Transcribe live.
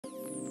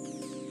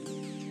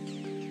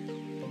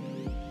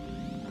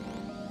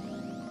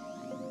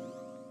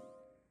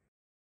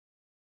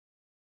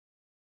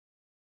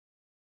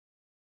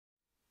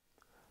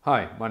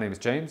Hi, my name is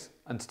James,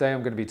 and today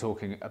I'm going to be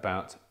talking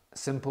about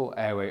simple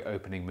airway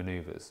opening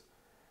manoeuvres.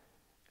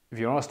 If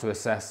you're asked to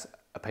assess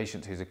a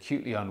patient who's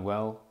acutely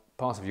unwell,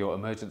 part of your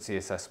emergency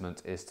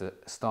assessment is to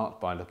start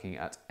by looking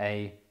at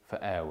A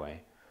for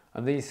airway.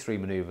 And these three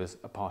manoeuvres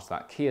are part of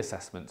that key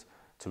assessment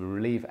to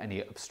relieve any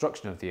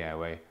obstruction of the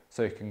airway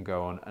so you can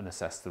go on and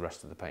assess the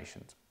rest of the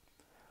patient.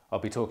 I'll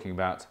be talking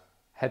about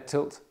head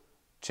tilt,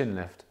 chin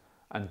lift,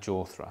 and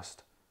jaw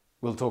thrust.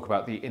 We'll talk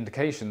about the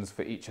indications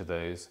for each of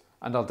those,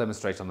 and I'll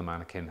demonstrate on the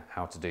mannequin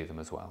how to do them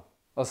as well.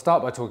 I'll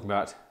start by talking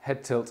about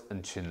head tilt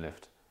and chin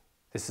lift.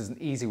 This is an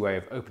easy way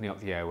of opening up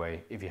the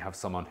airway if you have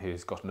someone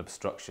who's got an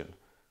obstruction.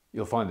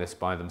 You'll find this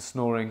by them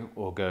snoring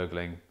or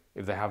gurgling.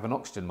 If they have an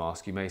oxygen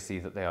mask, you may see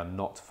that they are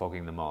not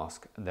fogging the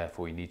mask, and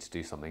therefore you need to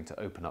do something to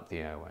open up the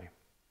airway.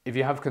 If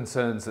you have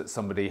concerns that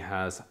somebody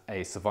has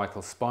a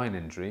cervical spine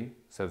injury,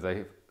 so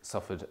they've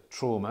suffered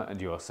trauma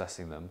and you're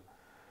assessing them,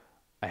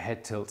 a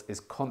head tilt is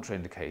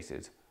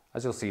contraindicated.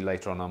 As you'll see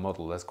later on our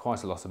model, there's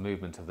quite a lot of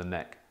movement of the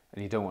neck,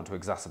 and you don't want to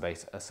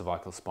exacerbate a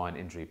cervical spine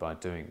injury by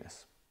doing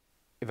this.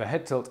 If a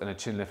head tilt and a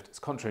chin lift is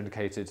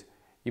contraindicated,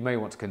 you may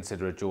want to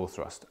consider a jaw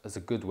thrust as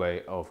a good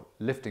way of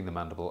lifting the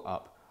mandible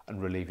up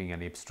and relieving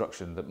any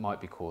obstruction that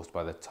might be caused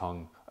by the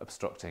tongue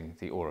obstructing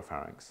the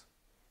oropharynx.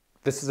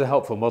 This is a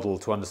helpful model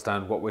to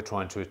understand what we're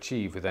trying to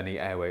achieve with any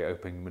airway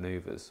opening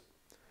manoeuvres.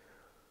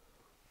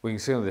 We can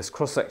see on this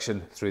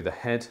cross-section through the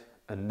head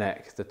and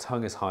neck, the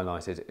tongue is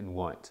highlighted in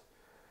white.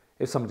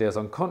 If somebody is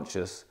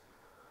unconscious,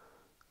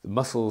 the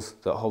muscles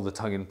that hold the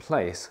tongue in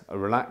place are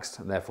relaxed,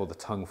 and therefore the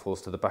tongue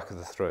falls to the back of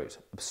the throat,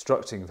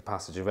 obstructing the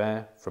passage of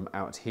air from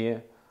out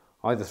here,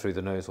 either through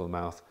the nose or the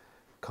mouth,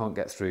 can't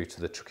get through to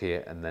the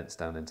trachea and thence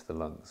down into the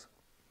lungs.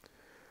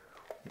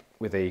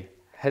 With a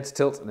head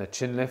tilt and a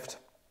chin lift,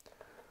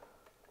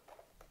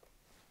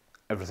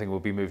 everything will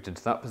be moved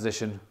into that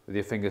position with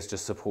your fingers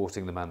just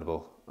supporting the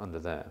mandible under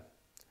there.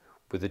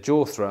 With the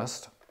jaw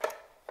thrust,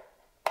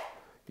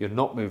 you're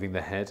not moving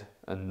the head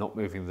and not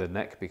moving the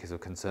neck because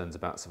of concerns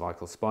about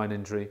cervical spine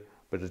injury,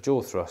 but a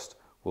jaw thrust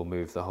will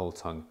move the whole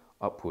tongue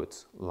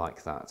upwards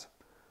like that,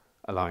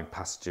 allowing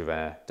passage of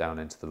air down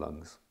into the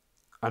lungs.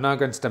 I'm now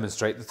going to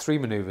demonstrate the three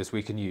manoeuvres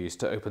we can use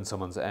to open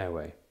someone's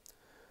airway.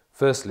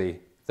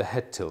 Firstly, the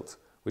head tilt,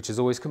 which is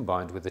always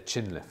combined with the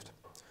chin lift.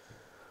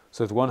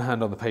 So with one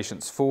hand on the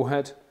patient's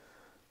forehead,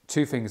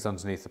 two fingers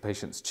underneath the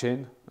patient's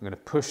chin, I'm going to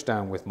push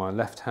down with my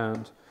left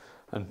hand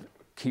and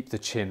keep the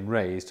chin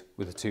raised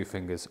with the two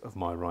fingers of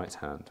my right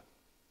hand.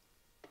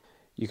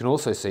 You can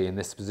also see in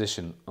this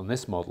position on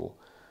this model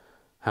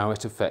how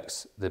it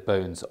affects the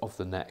bones of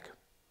the neck,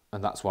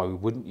 and that's why we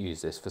wouldn't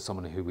use this for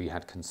someone who we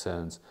had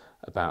concerns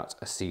about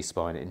a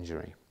C-spine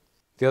injury.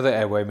 The other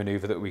airway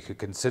manoeuvre that we could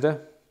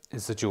consider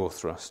is the jaw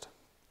thrust.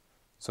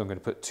 So I'm going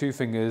to put two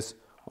fingers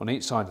on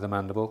each side of the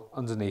mandible,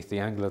 underneath the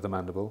angle of the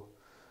mandible,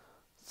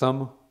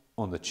 thumb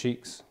on the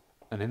cheeks,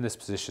 and in this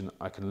position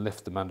I can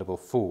lift the mandible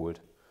forward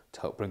to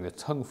help bring the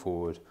tongue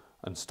forward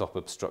and stop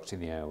obstructing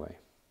the airway.